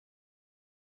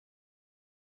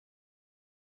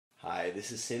Hi,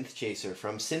 this is Synthchaser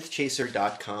from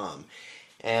Synthchaser.com,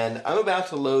 and I'm about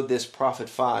to load this Prophet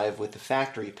 5 with the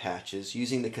factory patches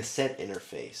using the cassette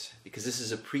interface. Because this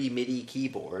is a pre-MIDI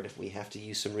keyboard, we have to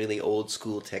use some really old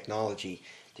school technology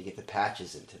to get the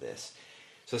patches into this.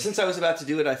 So since I was about to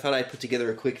do it, I thought I'd put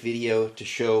together a quick video to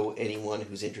show anyone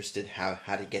who's interested how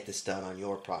to get this done on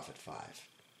your Prophet 5.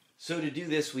 So to do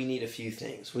this, we need a few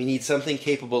things. We need something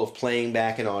capable of playing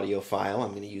back an audio file. I'm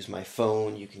going to use my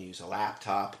phone. You can use a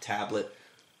laptop, a tablet,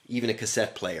 even a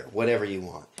cassette player, whatever you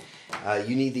want.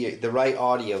 You need the right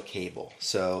audio cable.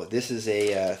 So this is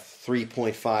a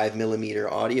 3.5 millimeter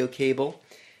audio cable,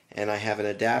 and I have an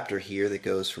adapter here that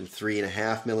goes from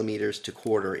 3.5 millimeters to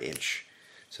 1/4 inch.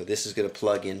 So this is going to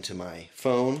plug into my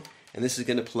phone, and this is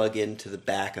going to plug into the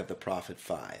back of the Prophet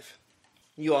 5.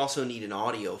 You also need an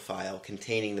audio file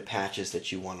containing the patches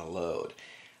that you want to load.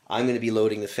 I'm going to be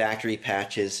loading the factory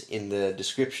patches. In the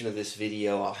description of this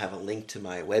video, I'll have a link to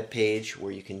my webpage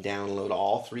where you can download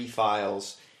all 3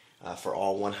 files for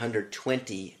all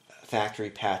 120 factory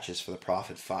patches for the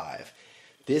Prophet 5.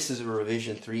 This is a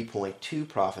revision 3.2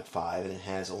 Prophet 5, and it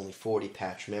has only 40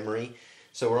 patch memory,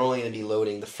 so we're only going to be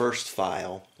loading the first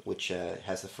file, which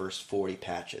has the first 40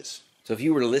 patches. So if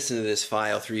you were to listen to this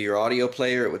file through your audio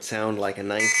player, it would sound like a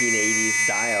 1980s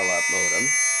dial-up modem.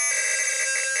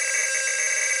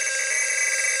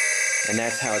 And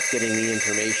that's how it's getting the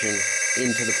information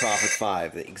into the Prophet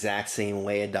 5, the exact same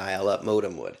way a dial-up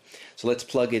modem would. So let's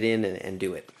plug it in and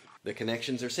do it. The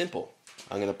connections are simple.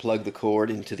 I'm going to plug the cord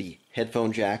into the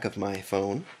headphone jack of my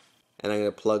phone, and I'm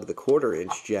going to plug the 1/4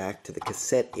 inch jack to the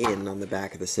cassette in on the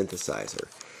back of the synthesizer.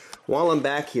 While I'm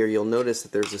back here, you'll notice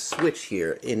that there's a switch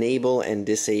here, enable and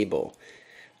disable.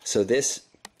 So this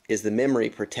is the memory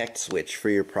protect switch for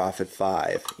your Prophet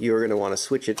 5. You're going to want to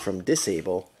switch it from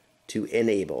disable to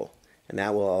enable, and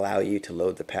that will allow you to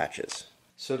load the patches.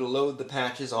 So to load the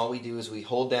patches, all we do is we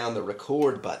hold down the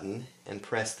record button and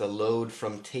press the load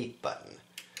from tape button.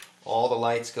 All the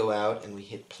lights go out and we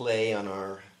hit play on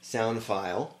our sound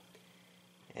file,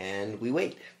 and we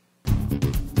wait.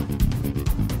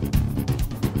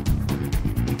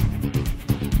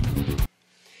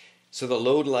 So the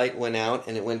load light went out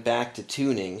and it went back to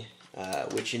tuning,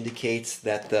 which indicates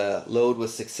that the load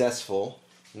was successful.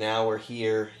 Now we're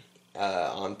here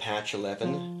on patch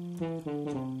 11,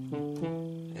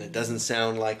 and it doesn't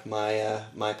sound like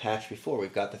my patch before.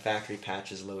 We've got the factory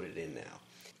patches loaded in now.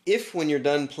 If when you're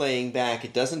done playing back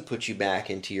it doesn't put you back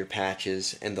into your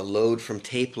patches and the load from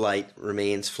tape light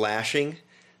remains flashing,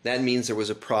 that means there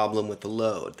was a problem with the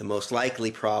load. The most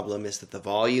likely problem is that the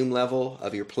volume level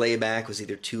of your playback was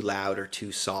either too loud or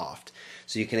too soft.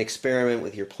 So you can experiment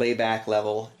with your playback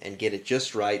level and get it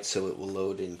just right so it will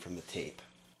load in from the tape.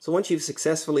 So once you've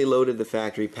successfully loaded the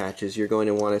factory patches, you're going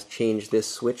to want to change this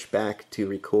switch back to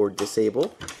record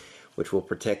disable, which will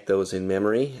protect those in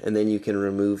memory, and then you can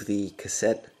remove the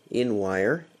cassette in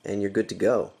wire and you're good to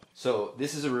go. So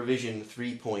this is a revision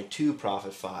 3.2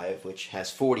 Prophet 5, which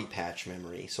has 40 patch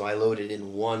memory, so I loaded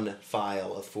in one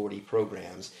file of 40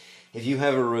 programs. If you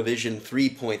have a revision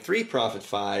 3.3 Prophet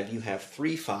 5, you have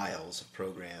 3 files of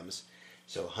programs,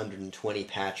 so 120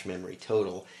 patch memory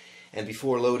total. And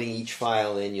before loading each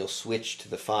file in, you'll switch to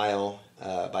the file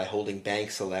by holding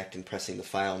bank select and pressing the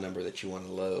file number that you want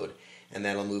to load, and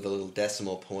that'll move a little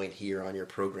decimal point here on your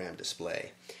program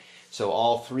display. So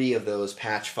all 3 of those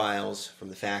patch files from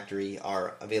the factory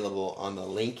are available on the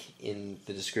link in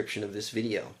the description of this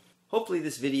video. Hopefully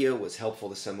this video was helpful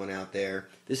to someone out there.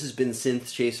 This has been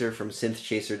Synthchaser from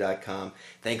Synthchaser.com.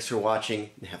 Thanks for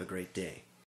watching and have a great day.